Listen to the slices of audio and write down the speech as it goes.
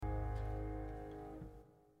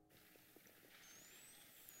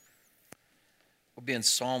We'll be in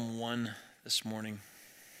Psalm 1 this morning.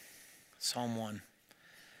 Psalm 1.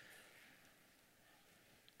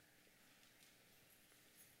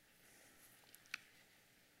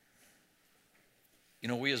 You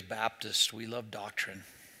know, we as Baptists, we love doctrine.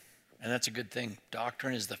 And that's a good thing.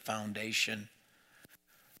 Doctrine is the foundation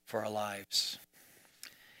for our lives.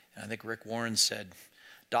 And I think Rick Warren said,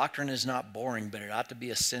 doctrine is not boring, but it ought to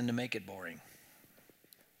be a sin to make it boring.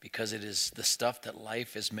 Because it is the stuff that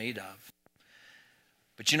life is made of.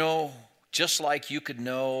 But you know, just like you could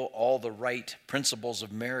know all the right principles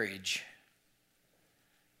of marriage,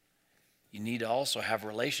 you need to also have a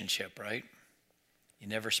relationship, right? You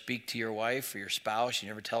never speak to your wife or your spouse. You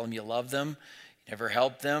never tell them you love them. You never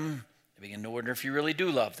help them. They begin to wonder if you really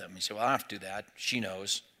do love them. You say, well, I don't have to do that. She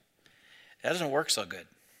knows. That doesn't work so good.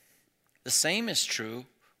 The same is true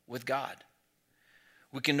with God.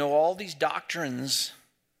 We can know all these doctrines,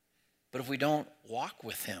 but if we don't walk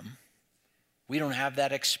with him, we don't have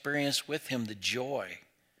that experience with him, the joy,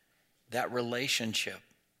 that relationship.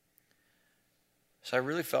 So I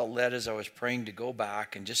really felt led as I was praying to go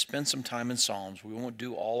back and just spend some time in Psalms. We won't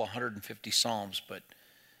do all 150 Psalms, but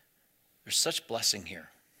there's such blessing here.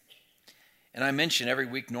 And I mention every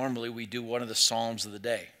week normally we do one of the Psalms of the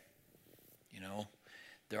day. You know,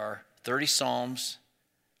 there are 30 Psalms,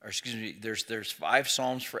 or excuse me, there's 5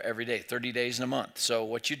 Psalms for every day, 30 days in a month. So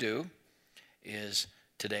what you do is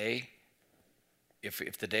today,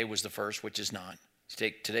 if the day was the first, which is not,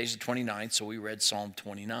 today's the 29th, so we read Psalm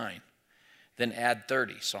 29. Then add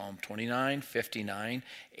 30, Psalm 29, 59,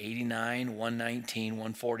 89, 119,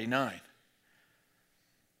 149.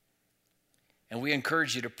 And we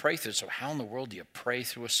encourage you to pray through it. So how in the world do you pray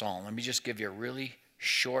through a psalm? Let me just give you a really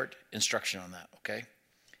short instruction on that, okay? Have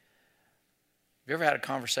you ever had a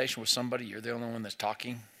conversation with somebody, you're the only one that's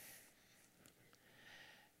talking?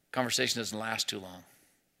 Conversation doesn't last too long.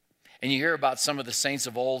 And you hear about some of the saints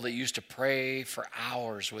of old that used to pray for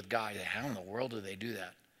hours with God. How in the world do they do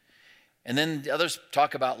that? And then the others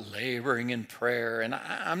talk about laboring in prayer. And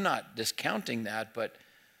I'm not discounting that, but,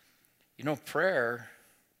 you know, prayer,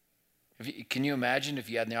 can you imagine if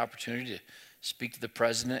you had the opportunity to speak to the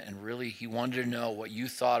president and really he wanted to know what you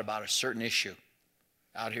thought about a certain issue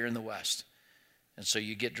out here in the West? And so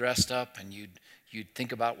you get dressed up and you'd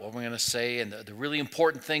think about what we're going to say and the really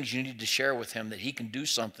important things you need to share with him that he can do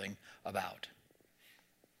something about.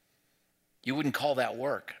 You wouldn't call that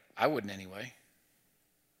work. I wouldn't anyway.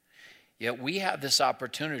 Yet we have this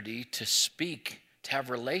opportunity to speak, to have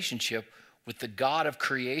relationship with the God of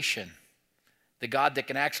creation, the God that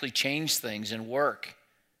can actually change things and work,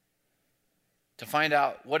 to find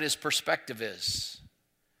out what his perspective is.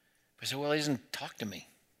 I say, well, he doesn't talk to me.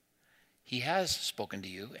 He has spoken to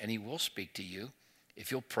you, and he will speak to you if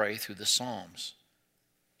you'll pray through the Psalms.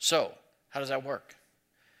 So, how does that work?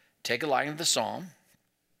 Take a line of the Psalm.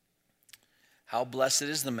 How blessed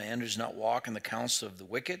is the man who does not walk in the counsel of the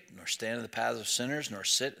wicked, nor stand in the paths of sinners, nor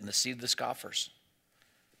sit in the seat of the scoffers.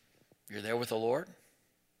 You're there with the Lord.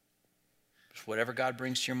 Just whatever God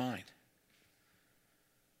brings to your mind.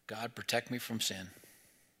 God, protect me from sin.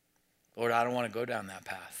 Lord, I don't want to go down that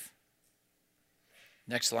path.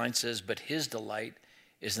 Next line says, but his delight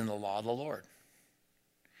is in the law of the Lord.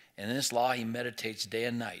 And in this law he meditates day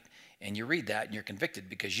and night. And you read that and you're convicted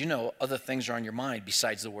because you know other things are on your mind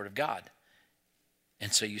besides the word of God.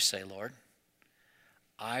 And so you say, Lord,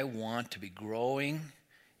 I want to be growing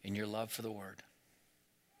in your love for the word.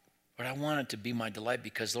 Lord, I want it to be my delight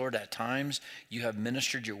because, Lord, at times you have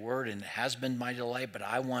ministered your word and it has been my delight, but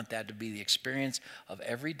I want that to be the experience of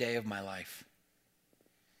every day of my life.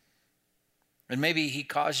 And maybe he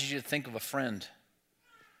causes you to think of a friend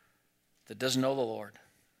that doesn't know the Lord.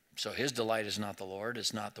 So his delight is not the Lord,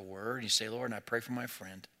 it's not the word. You say, Lord, and I pray for my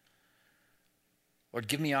friend. Lord,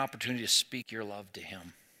 give me an opportunity to speak your love to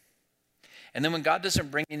him. And then when God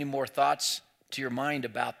doesn't bring any more thoughts to your mind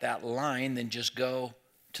about that line, then just go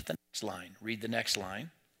to the next line. Read the next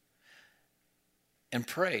line. And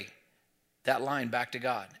pray that line back to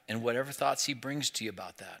God. And whatever thoughts he brings to you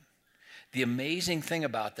about that. The amazing thing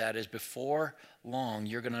about that is before long,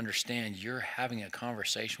 you're going to understand you're having a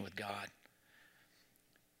conversation with God.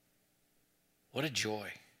 What a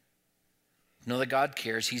joy. Know that God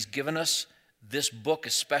cares. He's given us this book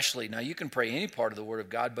especially. Now, you can pray any part of the Word of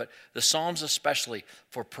God, but the Psalms especially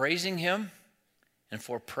for praising him and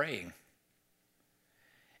for praying.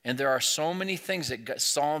 And there are so many things that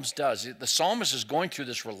Psalms does. The psalmist is going through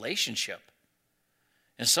this relationship.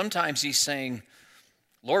 And sometimes he's saying,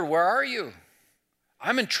 Lord, where are you?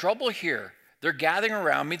 I'm in trouble here. They're gathering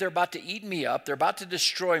around me. They're about to eat me up. They're about to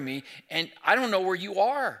destroy me. And I don't know where you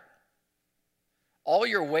are. All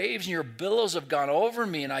your waves and your billows have gone over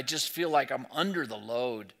me, and I just feel like I'm under the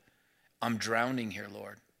load. I'm drowning here,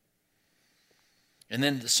 Lord. And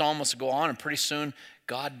then the psalmist will go on, and pretty soon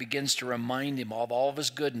God begins to remind him of all of his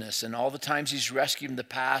goodness and all the times he's rescued him in the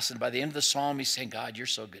past. And by the end of the psalm, he's saying, God, you're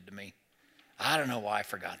so good to me. I don't know why I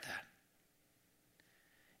forgot that.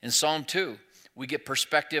 In Psalm 2, we get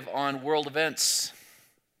perspective on world events.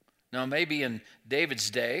 Now, maybe in David's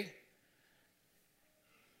day,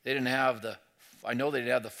 they didn't have I know they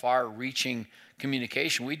didn't have the far-reaching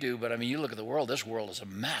communication we do, but I mean, you look at the world, this world is a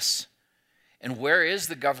mess. And where is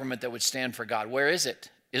the government that would stand for God? Where is it?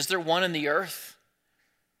 Is there one in the earth?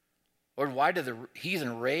 Or why do the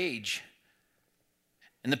heathen rage?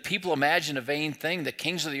 And the people imagine a vain thing. The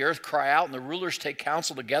kings of the earth cry out, and the rulers take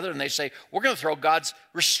counsel together, and they say, we're going to throw God's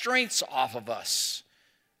restraints off of us.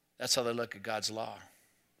 That's how they look at God's law.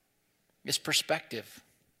 It's perspective.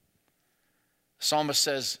 The psalmist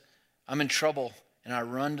says, I'm in trouble, and I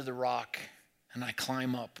run to the rock, and I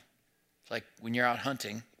climb up. It's like when you're out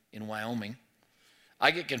hunting in Wyoming.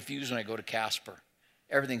 I get confused when I go to Casper.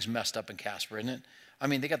 Everything's messed up in Casper, isn't it? I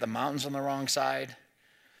mean, they got the mountains on the wrong side.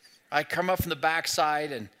 I come up from the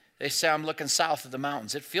backside, and they say I'm looking south of the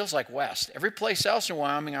mountains. It feels like west. Every place else in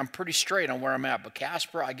Wyoming, I'm pretty straight on where I'm at. But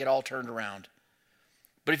Casper, I get all turned around.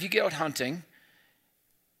 But if you get out hunting,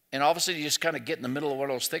 and all of a sudden you just kind of get in the middle of one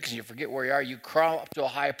of those things, and you forget where you are, you crawl up to a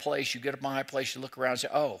high place, you get up on a high place, you look around and say,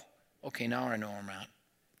 oh, okay, now I know where I'm at.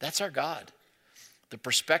 That's our God. The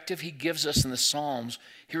perspective he gives us in the Psalms,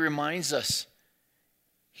 he reminds us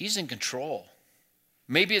he's in control.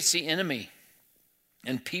 Maybe it's the enemy,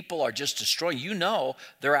 and people are just destroying. You know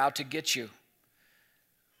they're out to get you.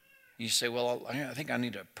 You say, well, I think I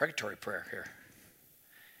need a purgatory prayer here.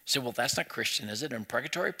 You say, well, that's not Christian, is it? In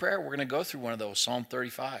purgatory prayer, we're going to go through one of those, Psalm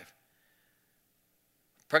 35.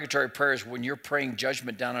 Purgatory prayer is when you're praying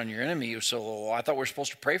judgment down on your enemy. You say, well, I thought we were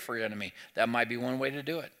supposed to pray for your enemy. That might be one way to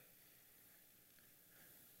do it.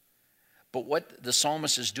 But what the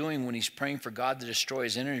psalmist is doing when he's praying for God to destroy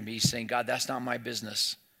his enemy, he's saying, God, that's not my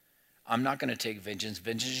business. I'm not going to take vengeance.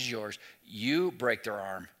 Vengeance is yours. You break their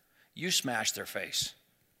arm. You smash their face.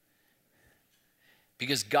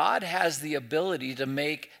 Because God has the ability to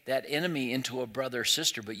make that enemy into a brother or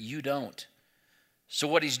sister, but you don't. So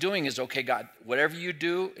what he's doing is, okay, God, whatever you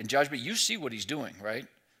do in judgment, you see what he's doing, right?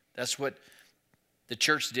 That's what the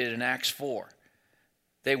church did in Acts 4.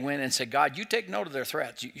 They went and said, God, you take note of their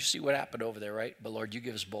threats. You see what happened over there, right? But Lord, you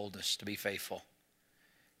give us boldness to be faithful.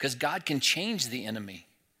 Because God can change the enemy.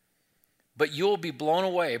 But you'll be blown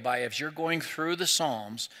away by, if you're going through the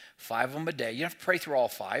Psalms, 5 of them a day. You don't have to pray through all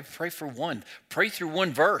 5. Pray for one. Pray through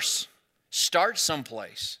one verse. Start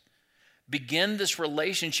someplace. Begin this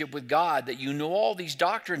relationship with God that you know all these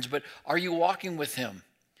doctrines, but are you walking with him?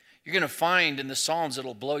 You're going to find in the Psalms,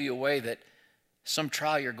 it'll blow you away, that some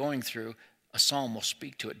trial you're going through, a psalm will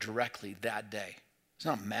speak to it directly that day. It's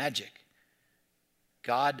not magic.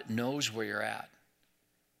 God knows where you're at.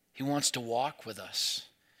 He wants to walk with us.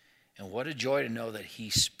 And what a joy to know that he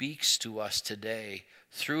speaks to us today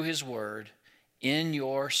through his word in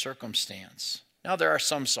your circumstance. Now, there are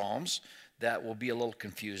some psalms that will be a little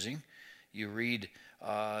confusing. You read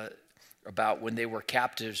about when they were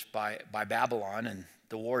captives by Babylon, and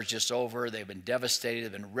the war's just over. They've been devastated.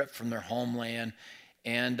 They've been ripped from their homeland.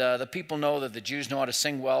 And the people know that the Jews know how to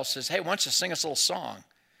sing well. Says, hey, why don't you sing us a little song?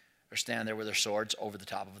 They're standing there with their swords over the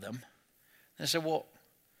top of them. And they said, well,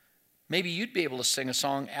 maybe you'd be able to sing a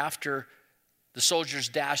song after the soldiers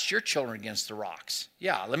dashed your children against the rocks.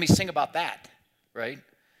 Yeah, let me sing about that, right?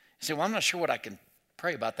 You say, well, I'm not sure what I can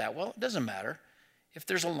pray about that. Well, it doesn't matter. If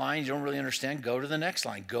there's a line you don't really understand, go to the next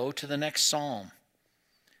line. Go to the next psalm.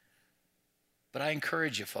 But I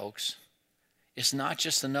encourage you, folks, it's not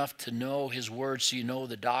just enough to know his word so you know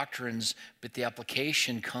the doctrines, but the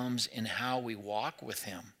application comes in how we walk with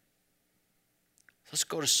him. Let's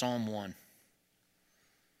go to Psalm 1.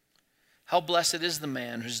 How blessed is the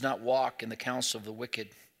man who does not walk in the counsel of the wicked,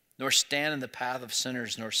 nor stand in the path of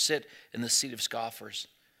sinners, nor sit in the seat of scoffers.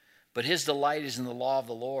 But his delight is in the law of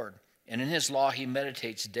the Lord, and in his law he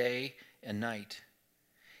meditates day and night.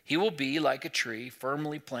 He will be like a tree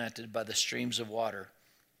firmly planted by the streams of water,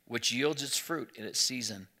 which yields its fruit in its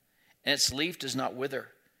season, and its leaf does not wither,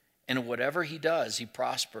 and whatever he does, he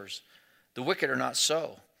prospers. The wicked are not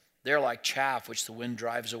so. They are like chaff which the wind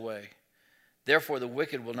drives away. Therefore the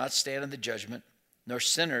wicked will not stand in the judgment, nor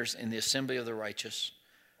sinners in the assembly of the righteous.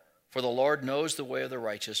 For the Lord knows the way of the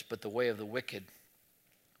righteous, but the way of the wicked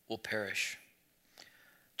will perish.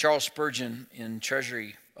 Charles Spurgeon, in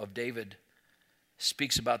Treasury of David,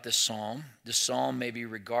 speaks about this psalm. This psalm may be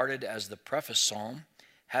regarded as the preface psalm,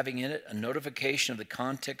 having in it a notification of the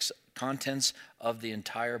context contents of the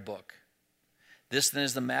entire book. This then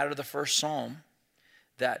is the matter of the first psalm,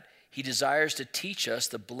 that he desires to teach us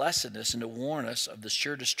the blessedness and to warn us of the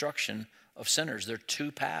sure destruction of sinners. There are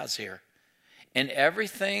two paths here. And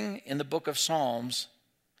everything in the book of Psalms,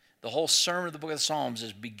 the whole sermon of the book of the Psalms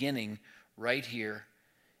is beginning right here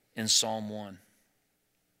in Psalm 1.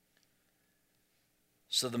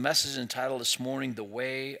 So the message is entitled this morning, The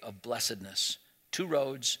Way of Blessedness. Two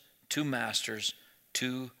roads, two masters,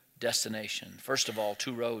 two destination. First of all,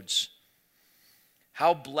 two roads.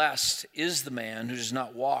 How blessed is the man who does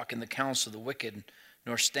not walk in the counsel of the wicked,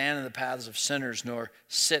 nor stand in the paths of sinners, nor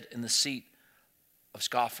sit in the seat of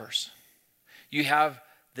scoffers. You have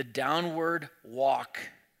the downward walk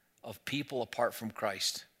of people apart from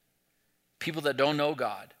Christ. People that don't know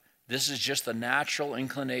God. This is just the natural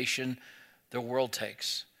inclination the world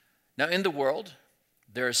takes. Now in the world,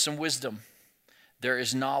 there is some wisdom. There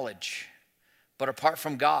is knowledge. But apart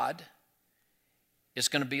from God, it's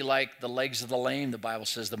going to be like the legs of the lame, the Bible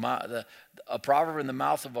says. A proverb in the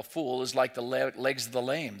mouth of a fool is like the legs of the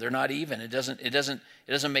lame. They're not even. It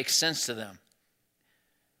doesn't make sense to them.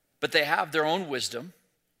 But they have their own wisdom.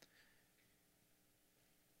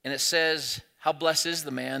 And it says, how blessed is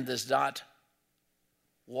the man that does not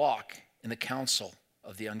walk in the counsel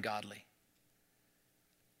of the ungodly.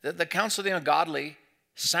 The counsel of the ungodly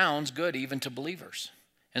sounds good even to believers.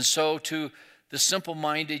 And so to the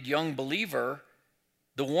simple-minded young believer,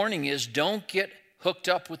 the warning is, don't get hooked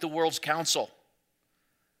up with the world's counsel.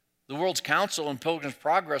 The world's counsel in Pilgrim's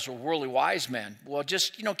Progress were worldly wise men. Well,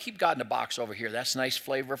 just, keep God in a box over here. That's nice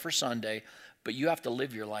flavor for Sunday, but you have to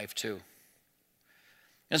live your life too.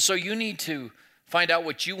 And so you need to find out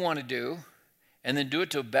what you want to do and then do it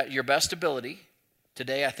to your best ability.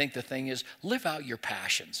 Today, I think the thing is, live out your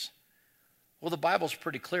passions. Well, the Bible's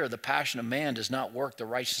pretty clear. The passion of man does not work the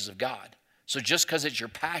righteousness of God. So just because it's your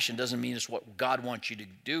passion doesn't mean it's what God wants you to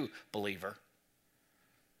do, believer.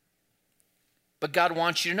 But God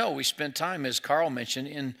wants you to know, we spent time, as Carl mentioned,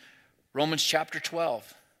 in Romans chapter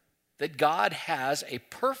 12, that God has a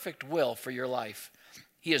perfect will for your life.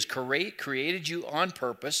 He has created you on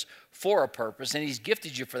purpose, for a purpose, and he's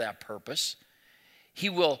gifted you for that purpose. He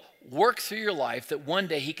will work through your life that one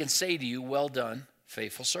day he can say to you, well done,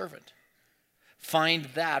 faithful servant. Find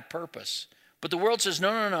that purpose. But the world says,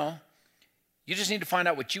 no. You just need to find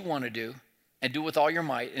out what you want to do and do it with all your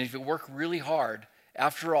might. And if you work really hard,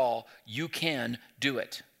 after all, you can do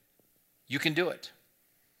it. You can do it.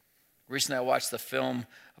 Recently, I watched the film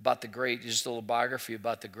about just a little biography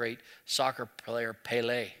about the great soccer player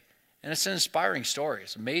Pelé. And it's an inspiring story.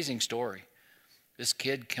 It's an amazing story. This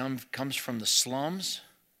kid comes from the slums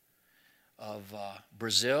of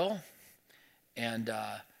Brazil and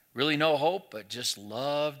really no hope, but just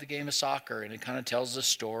loved the game of soccer. And it kind of tells the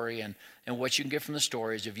story. And what you can get from the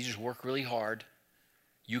story is if you just work really hard,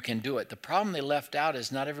 you can do it. The problem they left out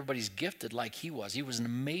is not everybody's gifted like he was. He was an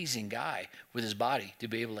amazing guy with his body to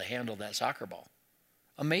be able to handle that soccer ball.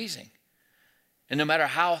 Amazing. And no matter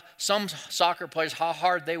how some soccer players, how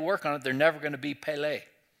hard they work on it, they're never going to be Pelé,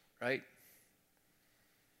 right?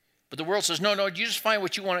 But the world says, no, you just find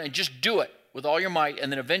what you want and just do it with all your might, and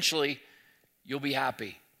then eventually you'll be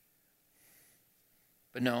happy.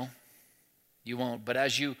 But no, you won't. But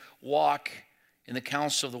as you walk in the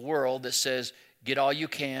counsel of the world that says, get all you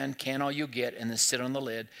can all you get, and then sit on the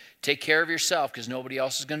lid. Take care of yourself because nobody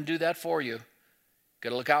else is going to do that for you. Got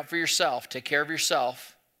to look out for yourself. Take care of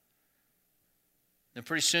yourself. Then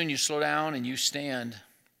pretty soon you slow down and you stand.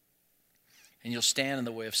 And you'll stand in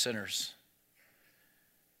the way of sinners.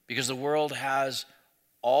 Because the world has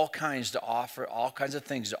all kinds of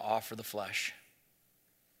things to offer the flesh.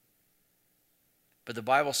 But the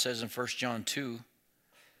Bible says in 1 John 2,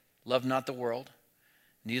 love not the world,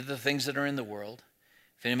 neither the things that are in the world.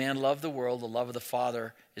 If any man love the world, the love of the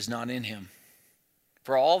Father is not in him.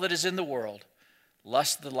 For all that is in the world,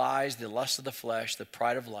 lust of the lies, the lust of the flesh, the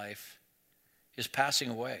pride of life, is passing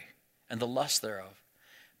away, and the lust thereof.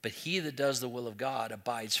 But he that does the will of God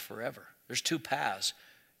abides forever. There's two paths,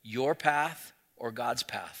 your path or God's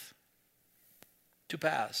path. Two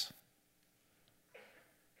paths.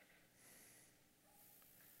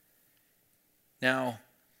 Now,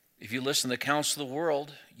 if you listen to the counsel of the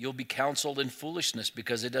world, you'll be counseled in foolishness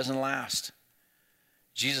because it doesn't last.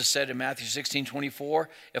 Jesus said in Matthew 16:24,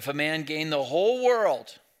 if a man gain the whole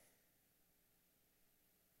world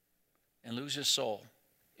and lose his soul,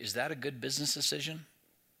 is that a good business decision?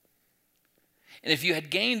 And if you had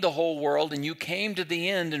gained the whole world and you came to the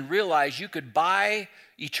end and realized you could buy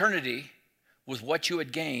eternity with what you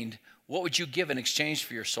had gained, what would you give in exchange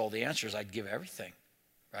for your soul? The answer is I'd give everything,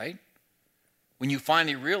 right? When you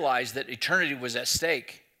finally realize that eternity was at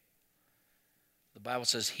stake. The Bible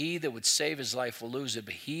says, he that would save his life will lose it,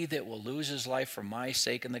 but he that will lose his life for my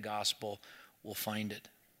sake and the gospel will find it.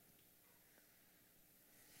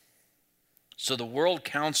 So the world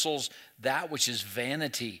counsels that which is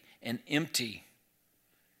vanity and empty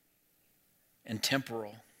and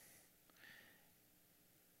temporal.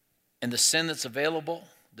 And the sin that's available,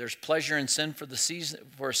 there's pleasure in sin for a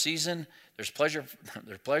season. There's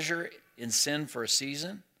pleasure in sin for a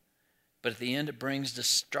season, but at the end it brings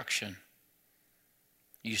destruction.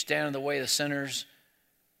 You stand in the way of the sinners,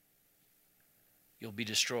 you'll be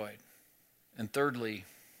destroyed. And thirdly,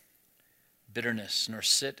 bitterness, nor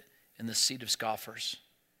sit in the seat of scoffers.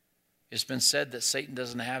 It's been said that Satan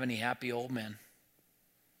doesn't have any happy old men.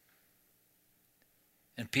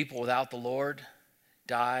 And people without the Lord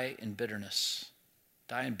die in bitterness.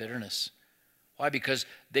 Die in bitterness. Why? Because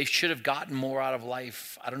they should have gotten more out of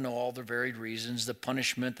life. I don't know all the varied reasons, the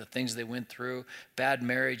punishment, the things they went through, bad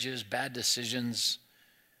marriages, bad decisions.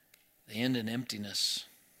 They end in emptiness.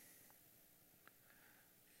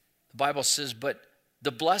 The Bible says, but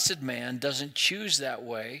the blessed man doesn't choose that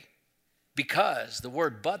way. Because, the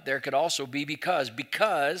word but there could also be because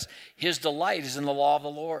his delight is in the law of the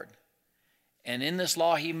Lord. And in this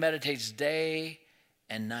law he meditates day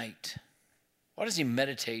and night. Why does he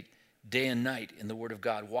meditate day and night in the word of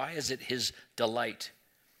God? Why is it his delight?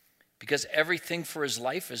 Because everything for his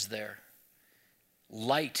life is there.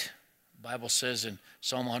 Light, the Bible says in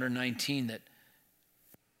Psalm 119 that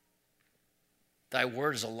thy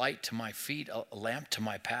word is a light to my feet, a lamp to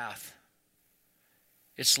my path.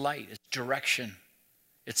 It's light, it's direction,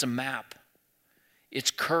 it's a map,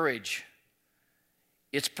 it's courage,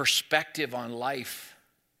 it's perspective on life,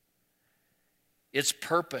 it's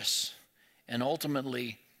purpose, and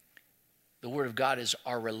ultimately, the Word of God is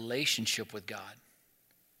our relationship with God,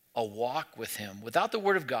 a walk with Him. Without the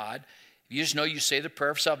Word of God, you just know you say the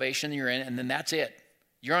prayer of salvation, you're in, and then that's it.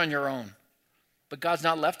 You're on your own. But God's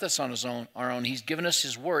not left us on our own. He's given us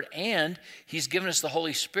His Word, and He's given us the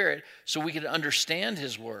Holy Spirit so we can understand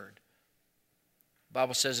His Word. The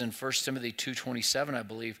Bible says in 1 Timothy 2:27, I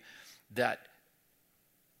believe, that,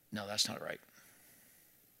 no, that's not right.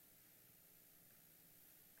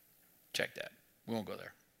 Check that. We won't go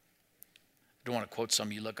there. I don't want to quote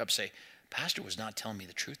some you look up, say, Pastor was not telling me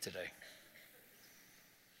the truth today.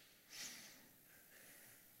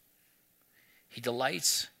 He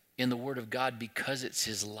delights in the Word of God because it's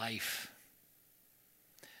his life.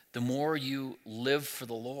 The more you live for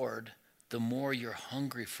the Lord, the more you're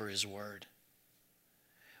hungry for His Word.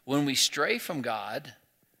 When we stray from God,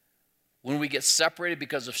 when we get separated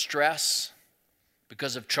because of stress,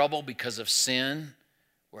 because of trouble, because of sin,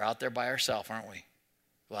 we're out there by ourselves, aren't we?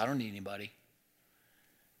 Well, I don't need anybody.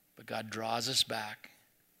 But God draws us back,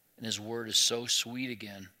 and His Word is so sweet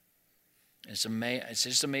again. It's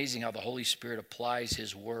just amazing how the Holy Spirit applies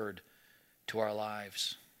His Word to our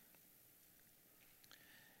lives.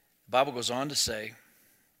 The Bible goes on to say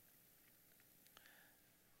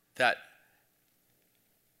that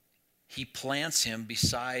He plants him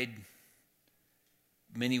beside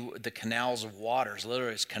the canals of waters.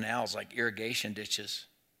 Literally, it's canals like irrigation ditches.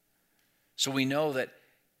 So we know that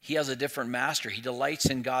he has a different master. He delights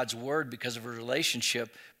in God's Word because of a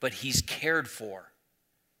relationship, but he's cared for.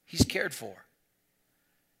 He's cared for.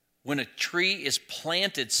 When a tree is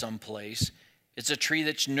planted someplace, it's a tree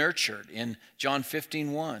that's nurtured. In John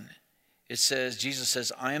 15:1, it says, Jesus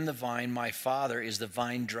says, I am the vine, my Father is the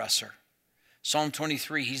vine dresser. Psalm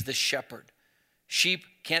 23, He's the shepherd. Sheep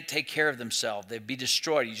can't take care of themselves. They'd be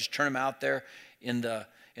destroyed. You just turn them out there in the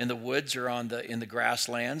woods or in the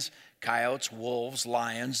grasslands. Coyotes, wolves,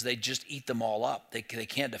 lions, they just eat them all up. They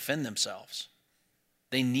can't defend themselves.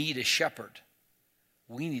 They need a shepherd.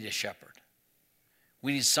 We need a shepherd.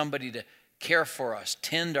 We need somebody to care for us,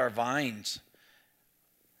 tend our vines.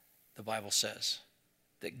 The Bible says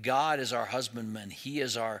that God is our husbandman.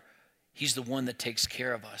 He's the one that takes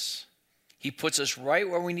care of us. He puts us right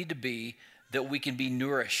where we need to be that we can be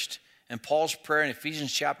nourished. And Paul's prayer in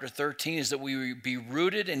Ephesians chapter 13 is that we be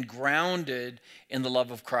rooted and grounded in the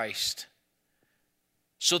love of Christ.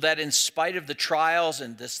 So that in spite of the trials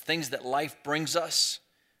and the things that life brings us,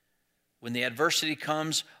 when the adversity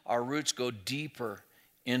comes, our roots go deeper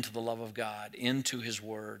into the love of God, into His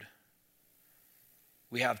Word.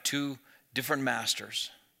 We have two different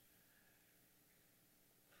masters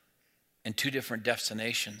and two different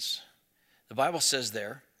destinations. The Bible says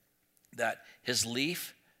there that His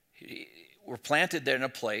leaf, we're planted there in a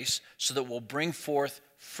place so that we'll bring forth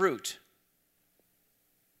fruit.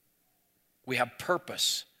 We have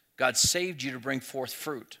purpose. God saved you to bring forth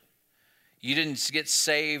fruit. You didn't get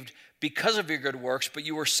saved because of your good works, but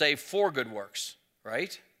you were saved for good works,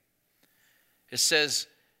 right? It says,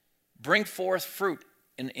 bring forth fruit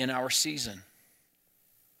in our season.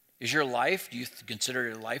 Is your life, do you consider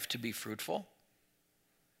your life to be fruitful?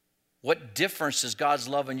 What difference has God's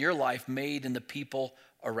love in your life made in the people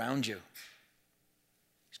around you?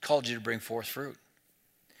 He's called you to bring forth fruit.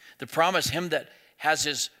 The promise, him that has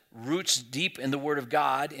his roots deep in the Word of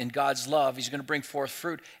God, in God's love, he's going to bring forth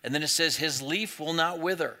fruit. And then it says his leaf will not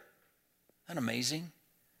wither. Isn't that amazing?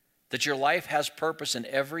 That your life has purpose in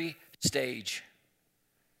every stage.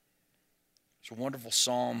 It's a wonderful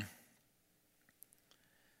psalm.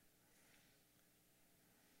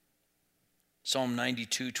 Psalm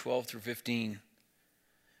 92, 12 through 15.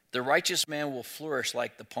 The righteous man will flourish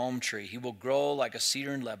like the palm tree. He will grow like a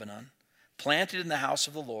cedar in Lebanon. Planted in the house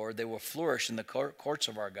of the Lord, they will flourish in the courts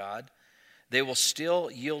of our God. They will still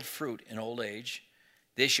yield fruit in old age.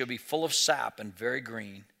 They shall be full of sap and very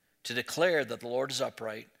green, to declare that the Lord is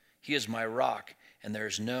upright. He is my rock, and there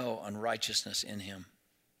is no unrighteousness in him.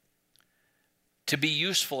 To be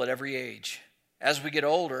useful at every age. As we get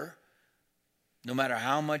older, no matter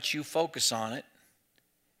how much you focus on it,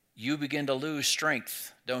 you begin to lose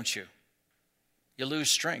strength, don't you? You lose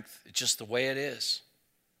strength. It's just the way it is.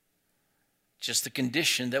 Just the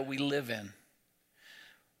condition that we live in.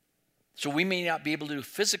 So we may not be able to do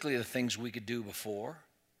physically the things we could do before.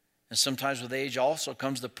 And sometimes with age also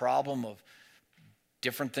comes the problem of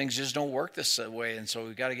different things just don't work this way. And so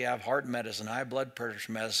we've got to have heart medicine, high blood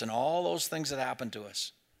pressure medicine, all those things that happen to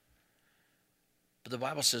us. But the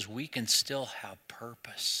Bible says we can still have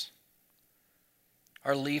purpose.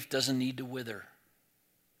 Our leaf doesn't need to wither.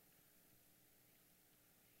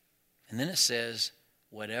 And then it says,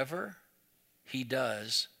 whatever he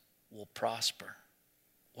does will prosper.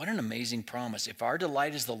 What an amazing promise. If our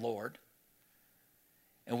delight is the Lord,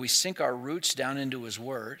 and we sink our roots down into his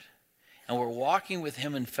word, and we're walking with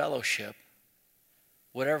him in fellowship,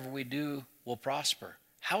 whatever we do will prosper.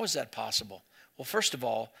 How is that possible? Well, first of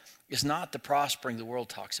all, it's not the prospering the world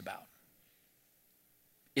talks about.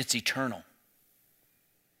 It's eternal.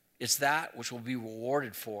 It's that which will be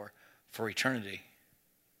rewarded for eternity.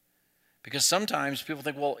 Because sometimes people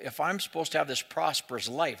think, well, if I'm supposed to have this prosperous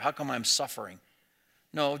life, how come I'm suffering?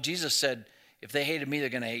 No, Jesus said, if they hated me, they're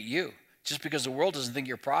going to hate you. Just because the world doesn't think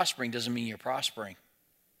you're prospering doesn't mean you're prospering.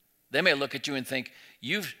 They may look at you and think,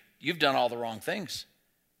 you've done all the wrong things.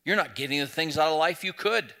 You're not getting the things out of life you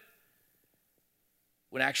could.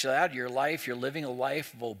 When actually out of your life, you're living a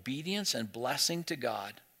life of obedience and blessing to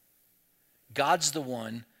God. God's the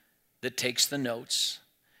one that takes the notes.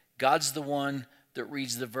 God's the one that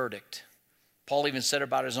reads the verdict. Paul even said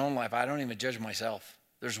about his own life, I don't even judge myself.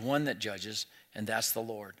 There's one that judges, and that's the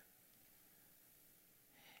Lord.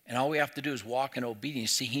 And all we have to do is walk in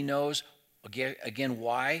obedience. See, he knows, again,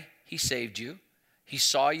 why he saved you. He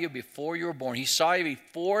saw you before you were born. He saw you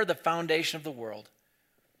before the foundation of the world.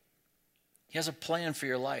 He has a plan for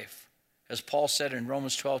your life. As Paul said in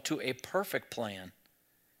Romans 12:2, a perfect plan.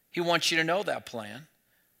 He wants you to know that plan.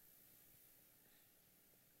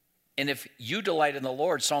 And if you delight in the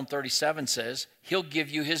Lord, Psalm 37 says, he'll give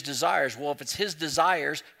you his desires. Well, if it's his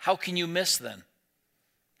desires, how can you miss then?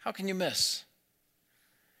 How can you miss?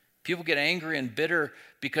 People get angry and bitter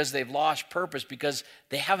because they've lost purpose, because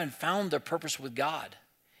they haven't found their purpose with God.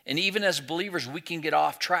 And even as believers, we can get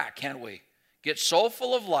off track, can't we? Get so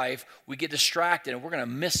full of life, we get distracted and we're going to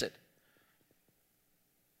miss it.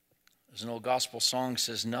 There's an old gospel song that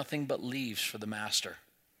says, nothing but leaves for the master.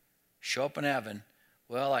 Show up in heaven.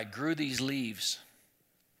 Well, I grew these leaves,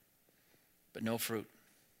 but no fruit.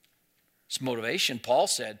 It's motivation. Paul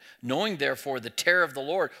said, knowing therefore the terror of the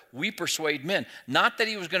Lord, we persuade men. Not that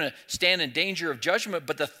he was going to stand in danger of judgment,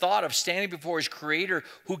 but the thought of standing before his Creator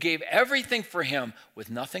who gave everything for him with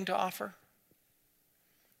nothing to offer.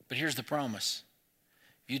 But here's the promise.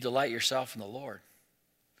 If you delight yourself in the Lord,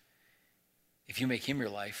 if you make him your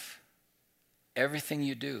life, everything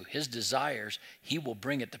you do, his desires, he will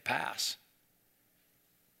bring it to pass.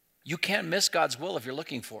 You can't miss God's will if you're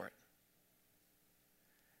looking for it.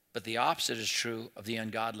 But the opposite is true of the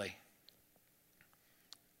ungodly.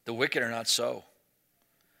 The wicked are not so.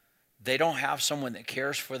 They don't have someone that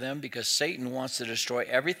cares for them because Satan wants to destroy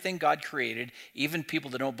everything God created, even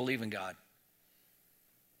people that don't believe in God.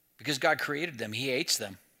 Because God created them, he hates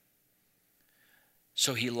them.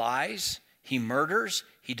 So he lies, he murders,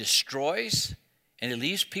 he destroys, and he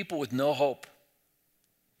leaves people with no hope.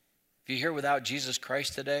 If you're here without Jesus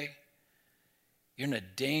Christ today, you're in a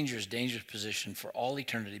dangerous, dangerous position for all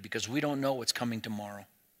eternity because we don't know what's coming tomorrow.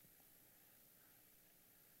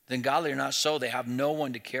 The ungodly are not so. They have no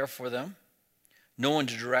one to care for them, no one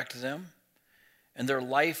to direct them, and their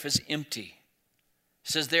life is empty.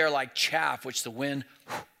 It says they are like chaff which the wind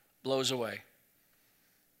blows away.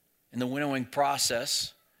 In the winnowing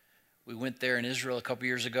process, we went there in Israel a couple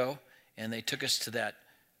years ago, and they took us to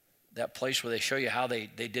that place where they show you how they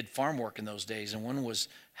did farm work in those days. And one was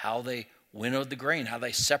how they winnowed the grain, how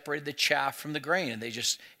they separated the chaff from the grain. And they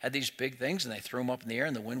just had these big things, and they threw them up in the air,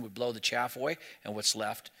 and the wind would blow the chaff away, and what's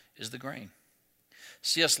left is the grain.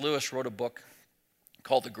 C.S. Lewis wrote a book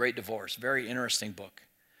called The Great Divorce, very interesting book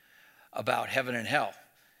about heaven and hell.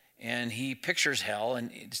 And he pictures hell, and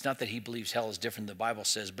it's not that he believes hell is different than the Bible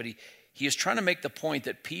says, but he is trying to make the point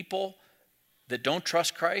that people that don't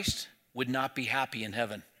trust Christ would not be happy in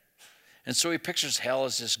heaven. And so he pictures hell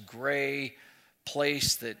as this gray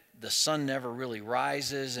place that the sun never really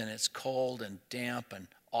rises, and it's cold and damp and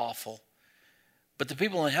awful. But the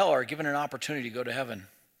people in hell are given an opportunity to go to heaven.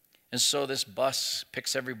 And so this bus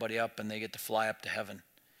picks everybody up, and they get to fly up to heaven.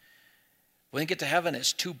 When they get to heaven,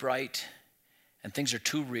 it's too bright, and things are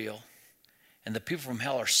too real. And the people from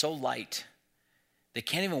hell are so light, they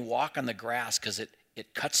can't even walk on the grass because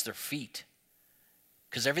it cuts their feet.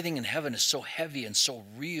 Because everything in heaven is so heavy and so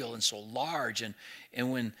real and so large. And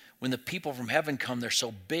when the people from heaven come, they're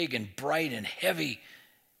so big and bright and heavy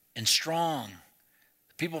and strong.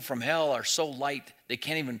 The people from hell are so light,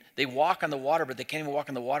 they walk on the water, but they can't even walk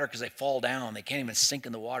on the water because they fall down. They can't even sink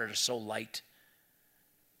in the water. They're so light.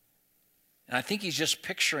 And I think he's just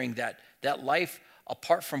picturing that life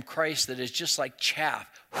apart from Christ that is just like chaff.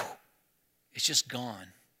 It's just gone.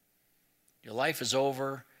 Your life is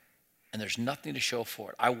over, and there's nothing to show for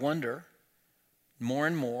it. I wonder, more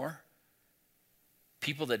and more,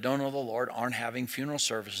 people that don't know the Lord aren't having funeral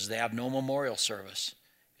services. They have no memorial service.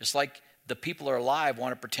 It's like the people who are alive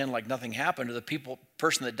want to pretend like nothing happened, or the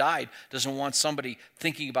person that died doesn't want somebody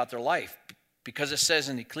thinking about their life. Because it says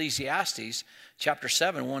in Ecclesiastes chapter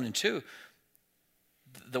 7, 1 and 2,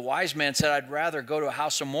 the wise man said, I'd rather go to a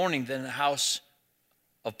house of mourning than a house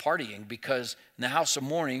of partying, because in the house of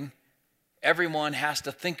mourning, everyone has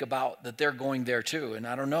to think about that they're going there too. And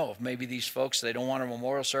I don't know if maybe these folks, they don't want a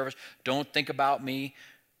memorial service, don't think about me,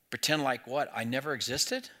 pretend like what? I never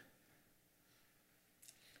existed?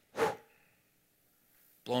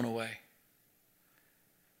 Blown away.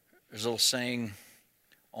 There's a little saying,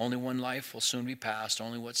 only one life will soon be past,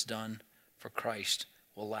 only what's done for Christ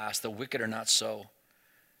will last. The wicked are not so.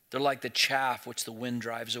 They're like the chaff which the wind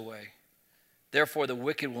drives away. Therefore, the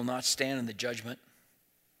wicked will not stand in the judgment.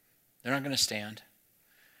 They're not going to stand.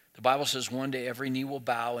 The Bible says one day every knee will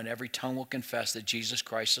bow and every tongue will confess that Jesus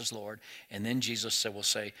Christ is Lord. And then Jesus will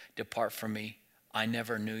say, depart from me, I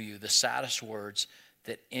never knew you. The saddest words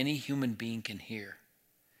that any human being can hear.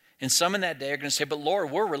 And some in that day are going to say, but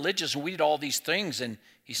Lord, we're religious and we did all these things. And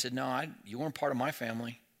he said, no, you weren't part of my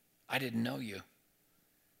family. I didn't know you.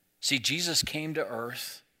 See, Jesus came to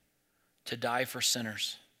earth to die for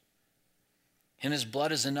sinners. And his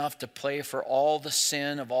blood is enough to pay for all the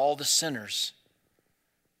sin of all the sinners.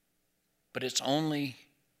 But it's only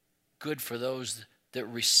good for those that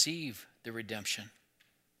receive the redemption.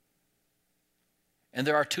 And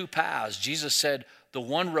there are two paths. Jesus said the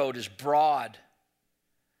one road is broad,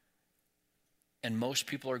 and most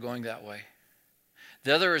people are going that way.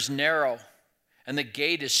 The other is narrow, and the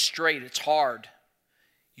gate is straight. It's hard.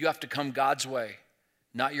 You have to come God's way,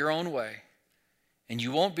 not your own way. And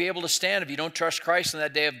you won't be able to stand if you don't trust Christ in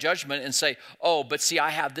that day of judgment and say, oh, but see, I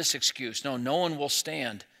have this excuse. No, no one will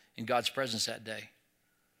stand in God's presence that day.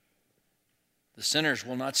 The sinners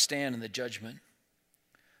will not stand in the judgment,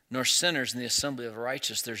 nor sinners in the assembly of the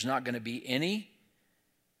righteous. There's not going to be any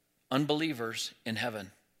unbelievers in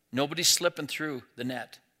heaven. Nobody's slipping through the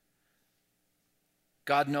net.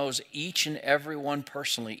 God knows each and every one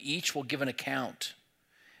personally. Each will give an account.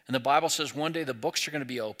 And the Bible says one day the books are going to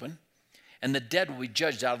be open, and the dead will be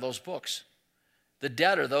judged out of those books. The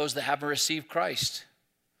dead are those that haven't received Christ.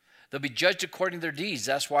 They'll be judged according to their deeds.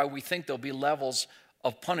 That's why we think there'll be levels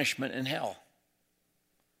of punishment in hell.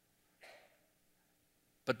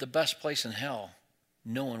 But the best place in hell,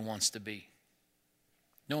 no one wants to be.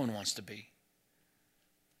 No one wants to be.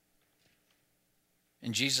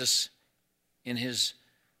 And Jesus, in his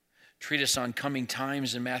treatise on coming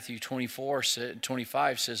times in Matthew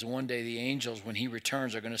 25 says one day the angels, when he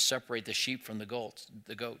returns, are going to separate the sheep from the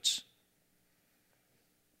goats.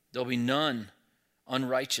 There'll be none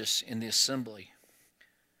unrighteous in the assembly.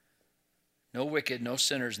 No wicked, no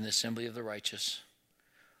sinners in the assembly of the righteous.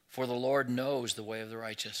 For the Lord knows the way of the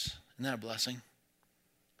righteous. Isn't that a blessing?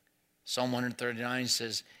 Psalm 139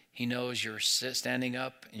 says he knows you're standing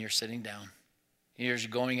up and you're sitting down. He knows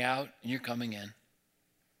you're going out and you're coming in.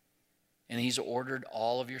 And he's ordered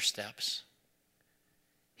all of your steps.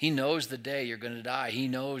 He knows the day you're going to die. He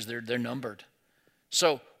knows they're numbered.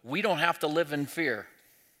 So we don't have to live in fear.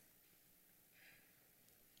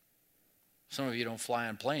 Some of you don't fly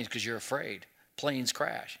on planes because you're afraid. Planes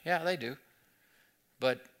crash. Yeah, they do.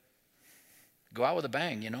 But go out with a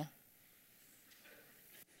bang, you know.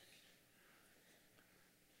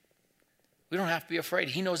 We don't have to be afraid.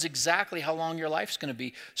 He knows exactly how long your life's going to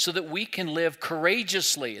be so that we can live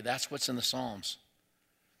courageously. That's what's in the Psalms.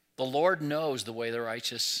 The Lord knows the way of the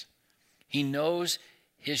righteous. He knows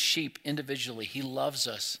his sheep individually. He loves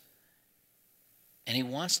us. And he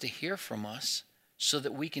wants to hear from us so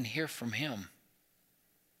that we can hear from him.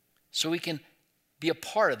 So we can be a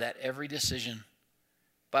part of that every decision.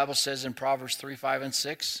 The Bible says in Proverbs 3, 5, and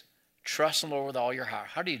 6, trust in the Lord with all your heart.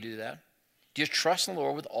 How do you do that? Do you trust in the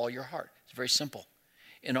Lord with all your heart? It's very simple.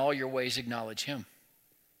 In all your ways, acknowledge him.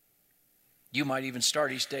 You might even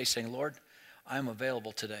start each day saying, Lord, I am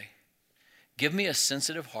available today. Give me a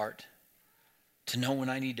sensitive heart to know when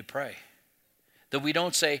I need to pray. That we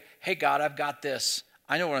don't say, hey, God, I've got this.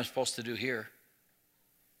 I know what I'm supposed to do here.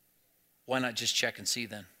 Why not just check and see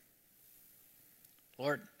then?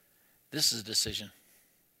 Lord, this is a decision.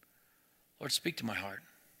 Lord, speak to my heart.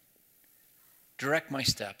 Direct my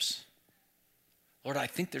steps. Lord, I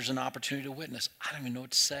think there's an opportunity to witness. I don't even know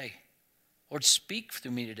what to say. Lord, speak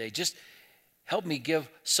through me today. Just help me give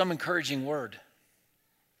some encouraging word.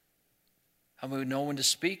 Help me know when to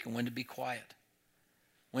speak and when to be quiet.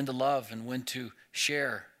 When to love and when to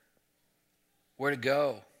share. Where to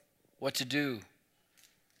go. What to do.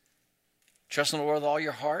 Trust in the Lord with all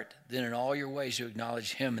your heart. Then in all your ways you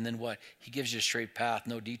acknowledge him. And then what? He gives you a straight path,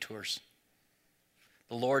 no detours.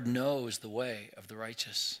 The Lord knows the way of the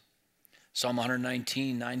righteous. Psalm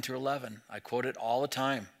 119, 9 through 11. I quote it all the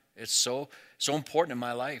time. It's so important in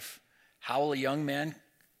my life. How will a young man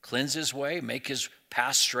cleanse his way, make his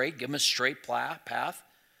path straight, give him a straight path?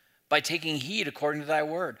 By taking heed according to thy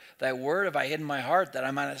word. Thy word have I hid in my heart that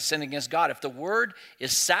I might not sin against God. If the word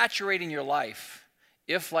is saturating your life,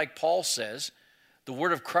 if, like Paul says, the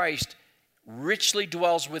word of Christ richly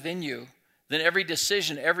dwells within you, then every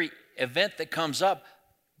decision, every event that comes up,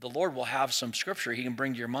 the Lord will have some scripture he can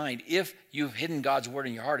bring to your mind if you've hidden God's word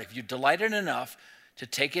in your heart. If you delighted enough to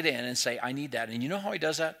take it in and say, I need that. And you know how he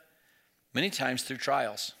does that? Many times through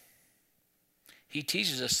trials. He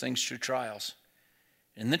teaches us things through trials.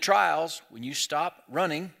 In the trials, when you stop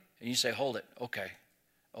running and you say, hold it, okay.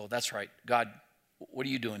 Oh, that's right. God, what are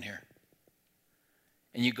you doing here?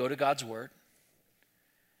 And you go to God's word.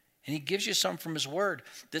 And he gives you something from his word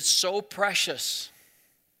that's so precious.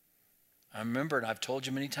 I remember, and I've told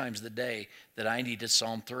you many times, the day that I needed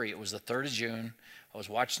Psalm 3. It was the 3rd of June. I was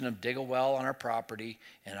watching them dig a well on our property,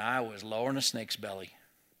 and I was lowering a snake's belly.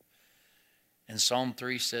 And Psalm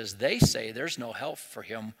 3 says, they say there's no help for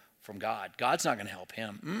him from God. God's not going to help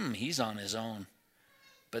him. He's on his own.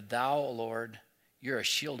 But thou, Lord, you're a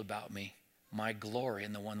shield about me, my glory,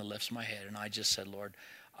 and the one that lifts my head. And I just said, Lord,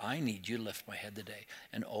 I need you to lift my head today.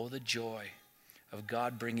 And oh, the joy of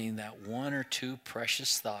God bringing that one or two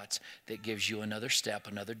precious thoughts that gives you another step,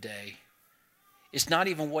 another day. It's not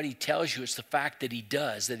even what he tells you, it's the fact that he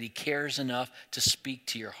does, that he cares enough to speak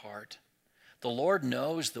to your heart. The Lord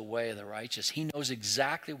knows the way of the righteous. He knows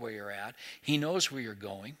exactly where you're at. He knows where you're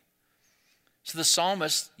going. So the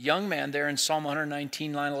psalmist, young man there in Psalm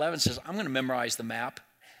 119, line 11 says, I'm going to memorize the map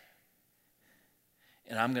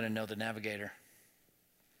and I'm going to know the navigator.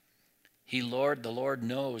 The Lord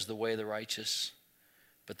knows the way of the righteous,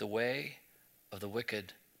 but the way of the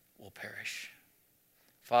wicked will perish.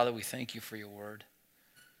 Father, we thank you for your word.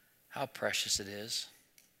 How precious it is.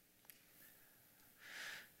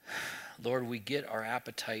 Lord, we get our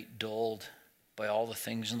appetite dulled by all the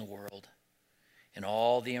things in the world and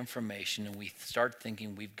all the information, and we start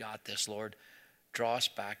thinking we've got this. Lord, draw us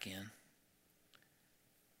back in.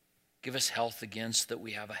 Give us health again so that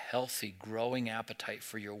we have a healthy, growing appetite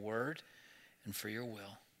for your word and for your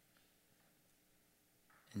will.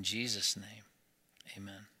 In Jesus' name,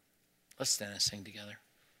 amen. Let's stand and sing together.